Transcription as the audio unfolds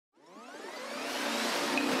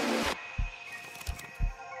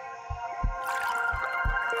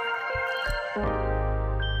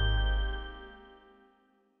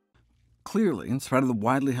Clearly, in spite of the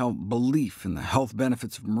widely held belief in the health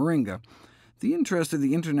benefits of moringa, the interest of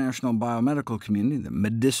the international biomedical community in the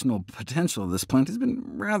medicinal potential of this plant has been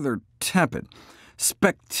rather tepid,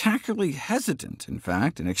 spectacularly hesitant, in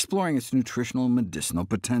fact, in exploring its nutritional and medicinal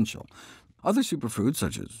potential. Other superfoods,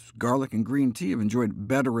 such as garlic and green tea, have enjoyed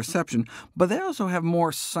better reception, but they also have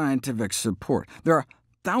more scientific support. There are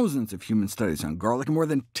thousands of human studies on garlic and more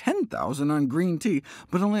than 10,000 on green tea,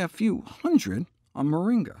 but only a few hundred on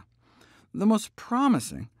moringa. The most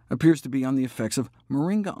promising appears to be on the effects of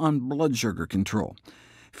moringa on blood sugar control.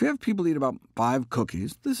 If you have people eat about 5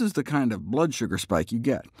 cookies, this is the kind of blood sugar spike you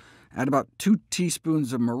get. Add about 2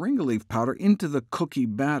 teaspoons of moringa leaf powder into the cookie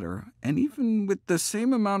batter, and even with the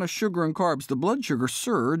same amount of sugar and carbs, the blood sugar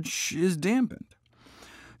surge is dampened.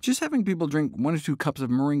 Just having people drink 1 or 2 cups of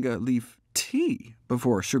moringa leaf tea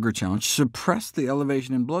before a sugar challenge suppressed the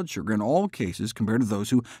elevation in blood sugar in all cases compared to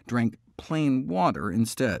those who drank plain water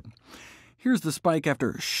instead. Here's the spike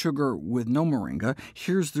after sugar with no moringa.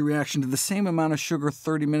 Here's the reaction to the same amount of sugar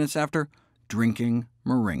 30 minutes after drinking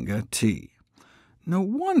moringa tea. No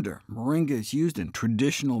wonder moringa is used in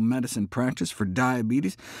traditional medicine practice for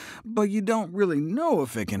diabetes, but you don't really know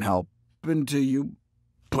if it can help until you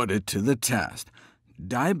put it to the test.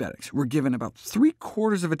 Diabetics were given about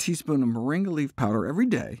 3/4 of a teaspoon of moringa leaf powder every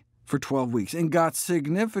day for 12 weeks, and got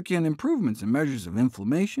significant improvements in measures of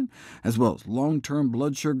inflammation, as well as long-term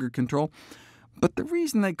blood sugar control. But the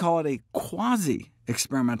reason they call it a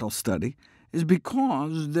quasi-experimental study is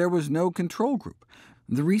because there was no control group.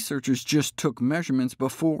 The researchers just took measurements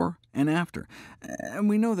before and after, and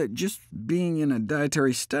we know that just being in a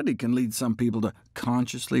dietary study can lead some people to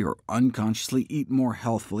consciously or unconsciously eat more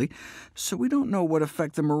healthfully, so we don't know what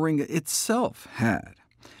effect the moringa itself had.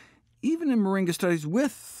 Even in moringa studies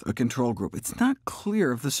with a control group, it's not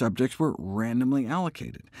clear if the subjects were randomly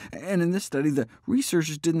allocated. And in this study, the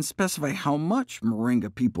researchers didn't specify how much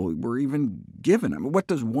moringa people were even given. I mean, what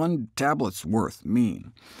does 1 tablet's worth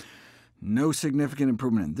mean? No significant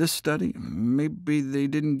improvement in this study. Maybe they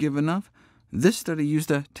didn't give enough. This study used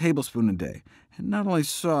a tablespoon a day, and not only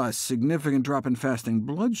saw a significant drop in fasting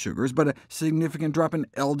blood sugars, but a significant drop in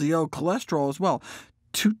LDL cholesterol as well.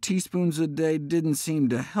 2 teaspoons a day didn't seem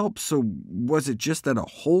to help, so was it just that a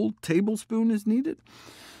whole tablespoon is needed?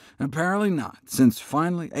 Apparently not, since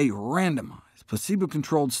finally a randomized,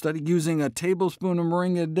 placebo-controlled study using a tablespoon of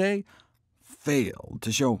moringa a day failed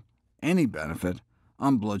to show any benefit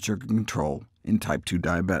on blood sugar control in type 2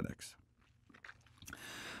 diabetics.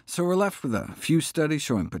 So we're left with a few studies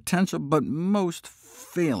showing potential, but most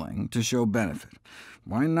failing to show benefit.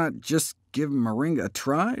 Why not just give moringa a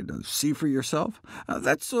try to see for yourself?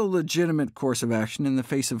 That's a legitimate course of action in the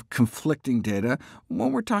face of conflicting data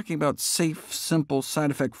when we're talking about safe, simple, side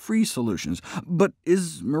effect-free solutions. But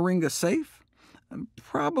is moringa safe?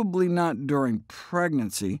 Probably not during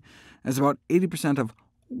pregnancy, as about 80% of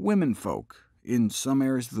womenfolk in some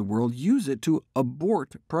areas of the world use it to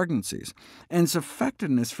abort pregnancies, and its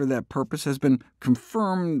effectiveness for that purpose has been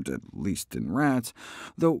confirmed, at least in rats,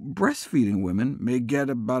 though breastfeeding women may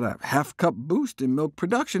get about a half-cup boost in milk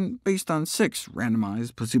production based on 6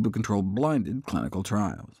 randomized, placebo-controlled, blinded clinical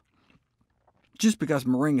trials. Just because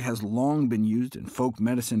moringa has long been used in folk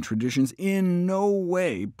medicine traditions in no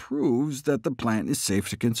way proves that the plant is safe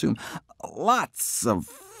to consume. Lots of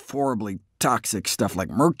horribly toxic stuff like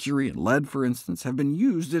mercury and lead, for instance, have been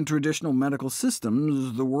used in traditional medical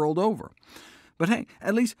systems the world over. But hey,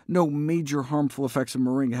 at least no major harmful effects of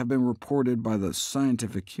moringa have been reported by the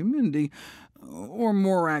scientific community, or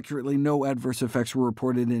more accurately, no adverse effects were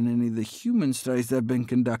reported in any of the human studies that have been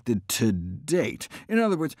conducted to date. In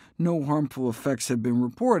other words, no harmful effects have been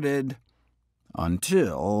reported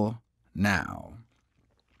until now.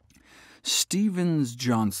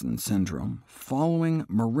 Stevens-Johnson syndrome following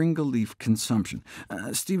moringa leaf consumption.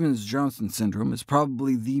 Stevens-Johnson syndrome is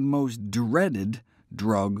probably the most dreaded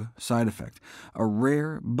drug side effect, a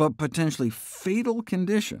rare but potentially fatal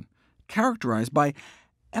condition characterized by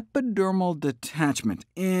epidermal detachment.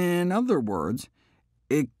 In other words,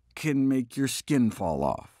 it can make your skin fall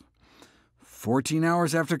off. 14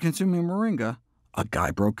 hours after consuming moringa, a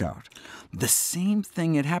guy broke out. The same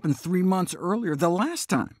thing had happened 3 months earlier, the last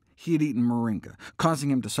time he had eaten moringa,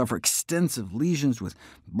 causing him to suffer extensive lesions with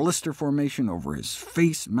blister formation over his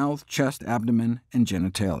face, mouth, chest, abdomen, and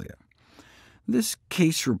genitalia. This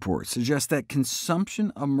case report suggests that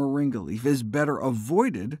consumption of moringa leaf is better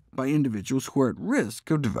avoided by individuals who are at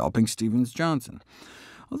risk of developing Stevens-Johnson.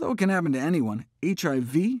 Although it can happen to anyone,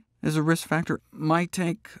 HIV as a risk factor. My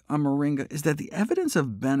take on Moringa is that the evidence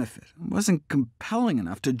of benefit wasn't compelling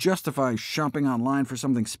enough to justify shopping online for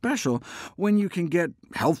something special when you can get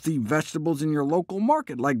healthy vegetables in your local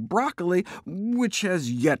market, like broccoli, which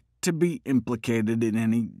has yet to be implicated in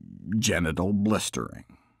any genital blistering.